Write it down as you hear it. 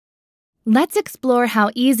Let's explore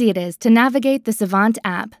how easy it is to navigate the Savant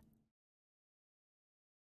app.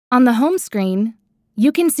 On the home screen,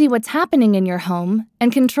 you can see what's happening in your home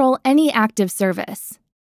and control any active service.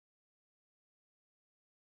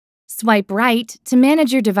 Swipe right to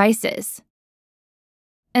manage your devices,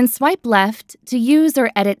 and swipe left to use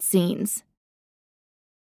or edit scenes.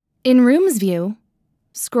 In Rooms view,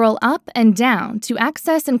 scroll up and down to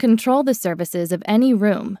access and control the services of any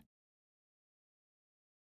room.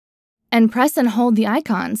 And press and hold the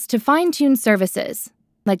icons to fine-tune services,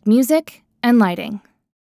 like music and lighting.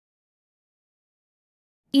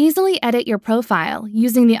 Easily edit your profile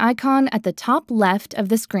using the icon at the top left of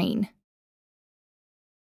the screen.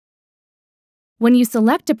 When you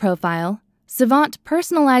select a profile, Savant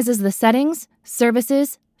personalizes the settings,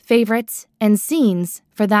 services, favorites, and scenes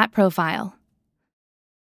for that profile.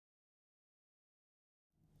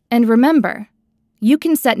 And remember, you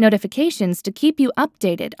can set notifications to keep you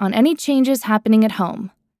updated on any changes happening at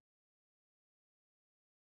home.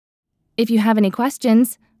 If you have any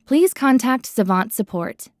questions, please contact Savant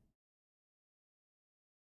support.